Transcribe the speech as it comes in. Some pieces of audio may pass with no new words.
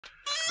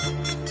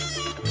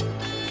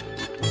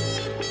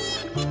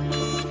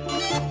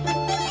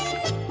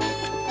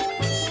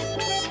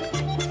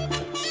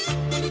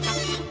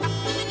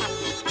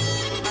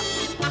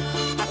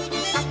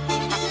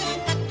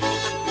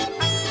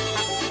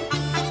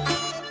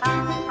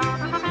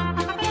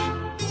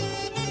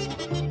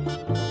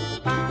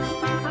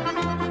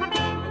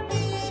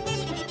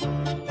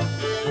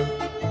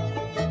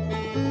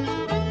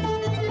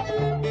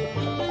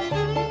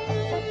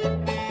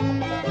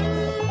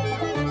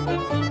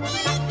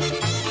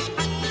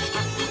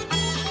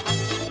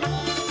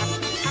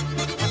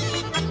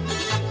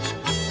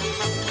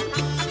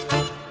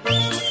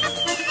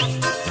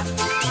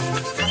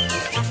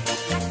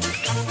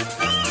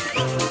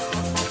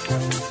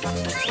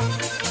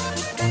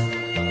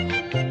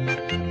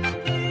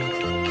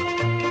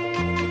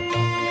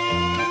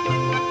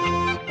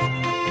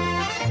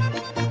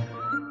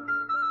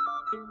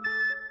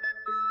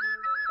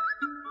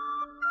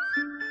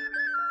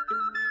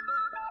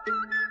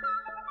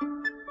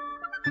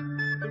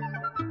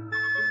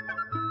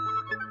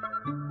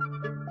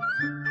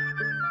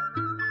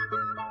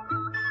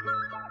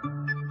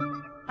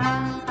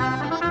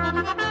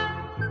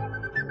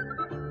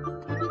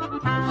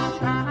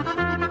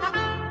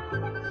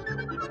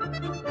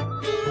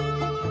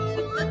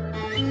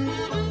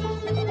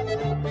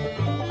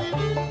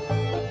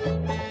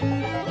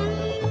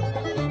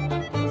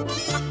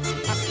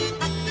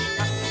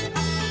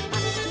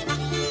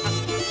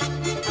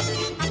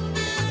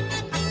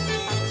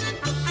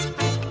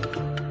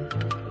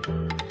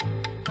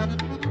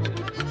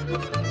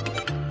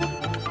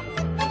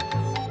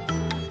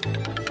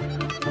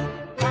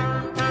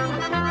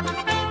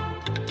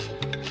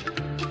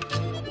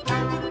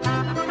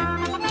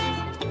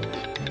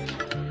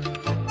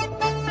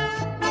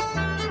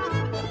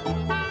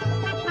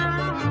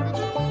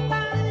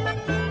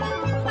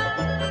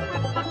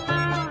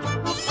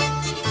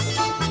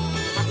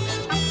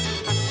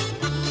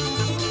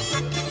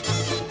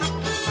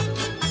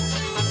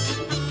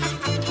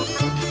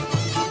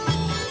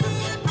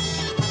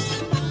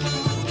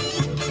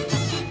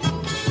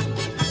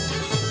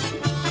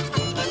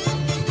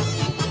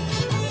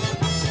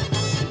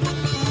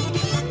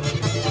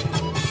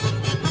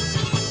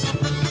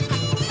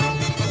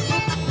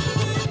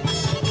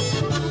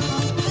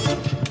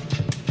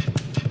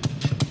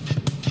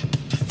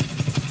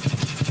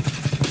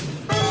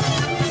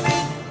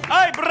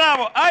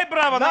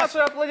Браво! Наши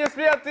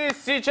аплодисменты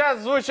сейчас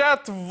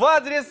звучат в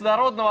адрес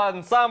народного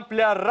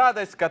ансамбля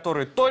 «Радость»,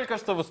 который только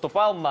что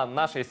выступал на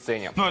нашей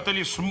сцене. Но это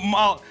лишь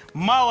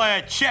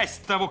малая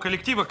часть того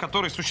коллектива,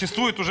 который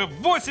существует уже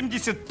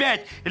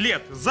 85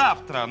 лет.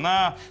 Завтра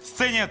на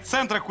сцене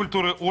Центра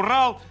культуры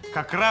 «Урал»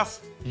 как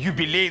раз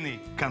юбилейный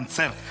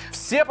концерт.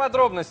 Все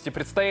подробности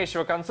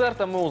предстоящего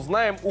концерта мы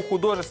узнаем у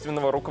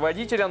художественного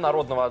руководителя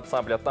народного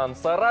ансамбля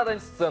танца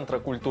 «Радость» Центра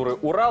культуры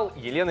 «Урал»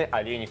 Елены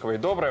Олейниковой.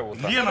 Доброе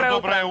утро. Лена,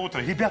 доброе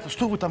утро. Ребята,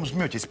 что вы там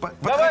жметесь?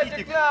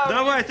 Давайте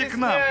к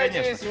нам,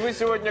 конечно. Вы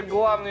сегодня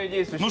главные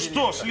действующие. Ну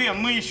что ж, Лен,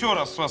 мы еще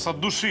раз вас от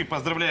души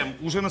поздравляем.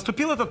 Уже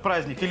наступил этот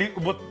праздник? Или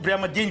вот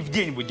прямо день в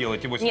день вы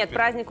делаете 85 лет? Нет,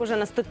 праздник уже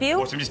наступил.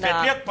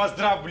 85 лет,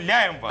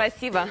 поздравляем вас.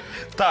 Спасибо.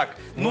 Так,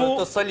 ну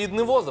это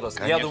солидный возраст.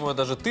 Конечно. Я думаю,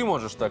 даже ты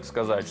можешь так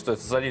сказать, что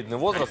это солидный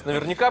возраст.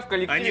 Наверняка в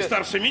коллективе они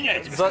старше меня.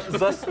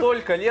 За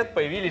столько лет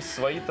появились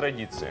свои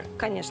традиции.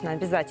 Конечно,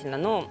 обязательно.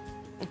 Ну,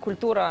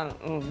 культура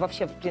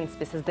вообще, в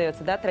принципе,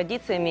 создается, да,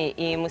 традициями,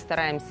 и мы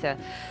стараемся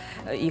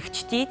их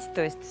чтить.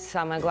 То есть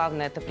самое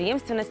главное — это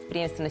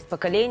преемственность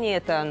поколений.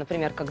 Это,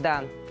 например,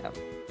 когда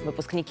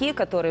выпускники,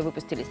 которые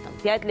выпустились там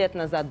 5 лет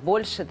назад,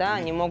 больше, да,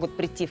 они могут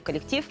прийти в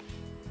коллектив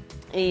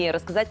и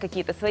рассказать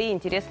какие-то свои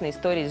интересные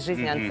истории из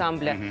жизни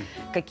ансамбля,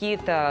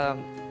 какие-то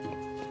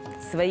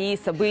свои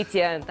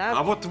события. Да?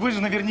 А вот вы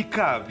же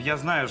наверняка, я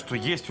знаю, что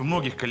есть у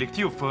многих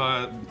коллективов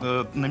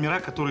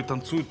номера, которые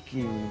танцуют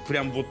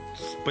прям вот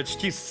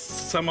почти с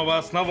самого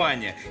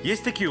основания.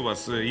 Есть такие у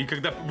вас? И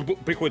когда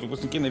приходят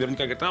выпускники,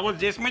 наверняка говорят, а вот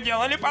здесь мы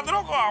делали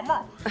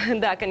по-другому.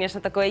 Да,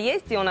 конечно, такое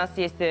есть. И у нас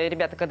есть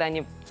ребята, когда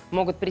они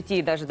могут прийти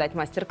и даже дать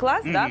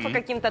мастер-класс, да, по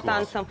каким-то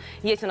танцам.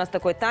 Есть у нас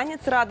такой танец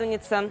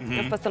 «Радуница»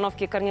 в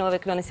постановке Корниловой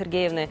Клены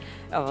Сергеевны.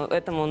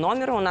 Этому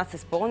номеру у нас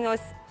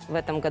исполнилось в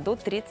этом году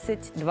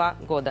 32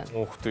 года.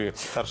 Ух ты.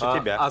 Старше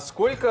тебя. А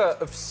сколько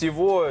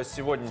всего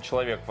сегодня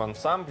человек в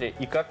ансамбле,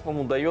 и как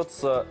вам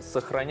удается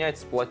сохранять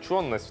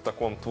сплоченность в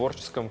таком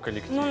творческом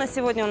коллективе? Ну, на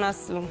сегодня у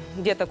нас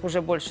деток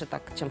уже больше,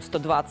 так, чем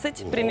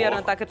 120.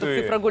 Примерно так эта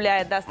цифра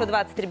гуляет. Да,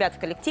 120 ребят в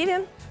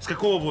коллективе. С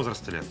какого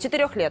возраста лет? С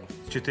 4 лет.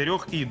 С 4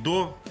 и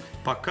до...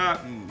 Пока...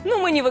 Ну,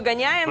 мы не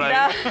выгоняем,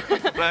 правильно.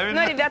 Да.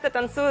 Правильно. Но ребята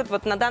танцуют.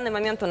 Вот на данный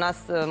момент у нас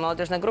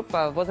молодежная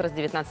группа, возраст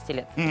 19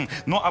 лет.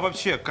 Ну, а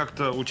вообще,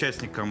 как-то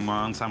участником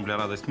ансамбля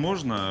 «Радость»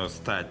 можно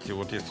стать?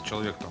 Вот если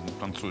человек там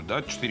танцует,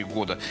 да, 4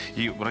 года,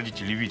 и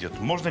родители видят,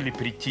 можно ли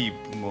прийти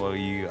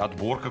и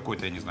отбор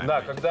какой-то, я не знаю?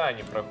 Да, когда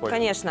они проходят?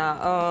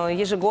 Конечно.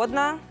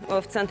 Ежегодно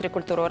в Центре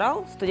культуры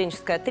 «Урал»,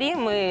 студенческая 3,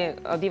 мы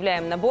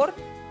объявляем набор.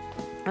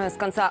 с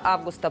конца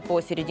августа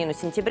по середину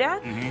сентября.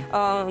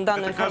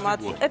 Данную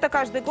информацию. Это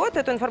каждый год.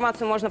 Эту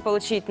информацию можно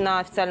получить на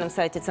официальном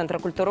сайте Центра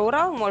культуры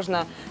Урал.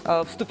 Можно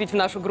вступить в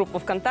нашу группу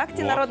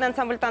ВКонтакте «Народный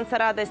ансамбль танца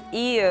 «Радость»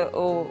 и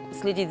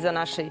следить за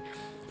нашей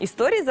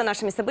истории, за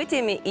нашими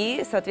событиями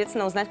и,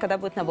 соответственно, узнать, когда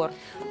будет набор.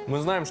 Мы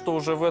знаем, что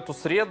уже в эту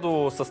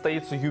среду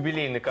состоится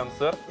юбилейный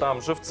концерт,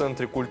 там же, в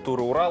Центре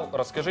культуры Урал.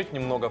 Расскажите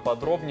немного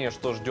подробнее,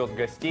 что ждет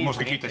гостей. Может,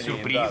 какие-то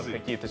сюрпризы? Да,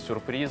 какие-то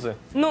сюрпризы.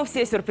 Ну,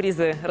 все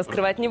сюрпризы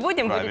раскрывать не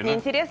будем, Правильно. будет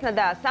неинтересно.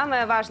 Да,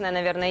 самое важное,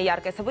 наверное,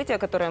 яркое событие,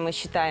 которое мы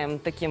считаем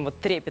таким вот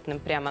трепетным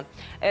прямо,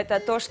 это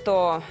то,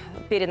 что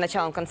перед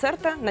началом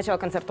концерта, начало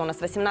концерта у нас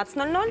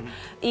 18:00,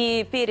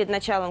 и перед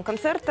началом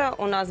концерта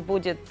у нас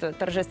будет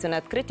торжественное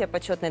открытие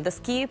почетной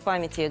доски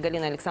памяти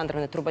Галины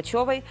Александровны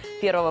Трубачевой,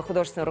 первого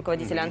художественного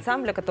руководителя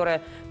ансамбля,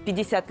 которая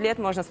 50 лет,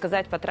 можно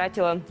сказать,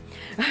 потратила,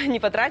 не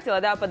потратила,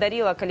 да, а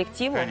подарила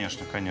коллективу.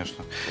 Конечно,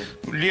 конечно.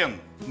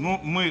 Лен, ну,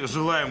 мы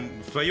желаем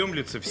в твоем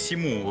лице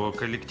всему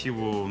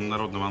коллективу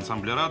Народного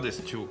ансамбля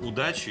 «Радость»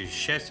 удачи,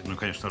 счастья, ну и,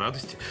 конечно,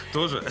 радости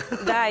тоже.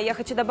 Да, я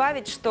хочу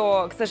добавить,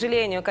 что, к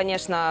сожалению,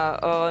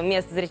 конечно,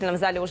 мест в зрительном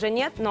зале уже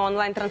нет, но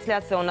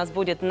онлайн-трансляция у нас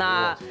будет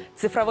на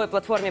цифровой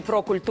платформе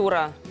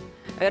 «Прокультура»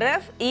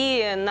 РФ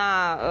и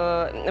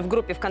в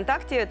группе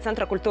ВКонтакте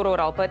Центра культуры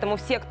Урал. Поэтому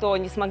все, кто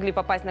не смогли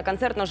попасть на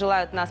концерт, но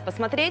желают нас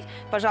посмотреть,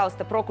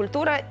 пожалуйста,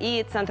 Прокультура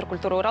и Центр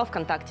культуры Урал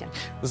ВКонтакте.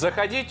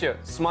 Заходите,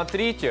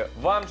 смотрите.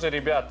 Вам же,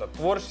 ребята,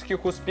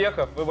 творческих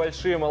успехов, вы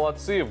большие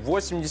молодцы.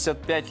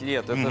 85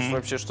 лет. Это же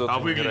вообще что-то А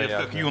выглядят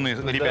невероятное. как юные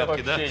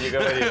ребятки, да? Вообще не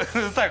говори.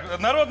 Так,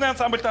 Народный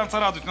ансамбль танца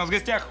 «Радость». У нас в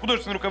гостях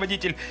художественный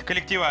руководитель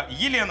коллектива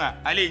Елена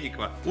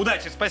Олейникова.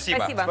 Удачи, спасибо.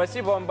 Спасибо.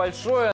 Спасибо вам большое.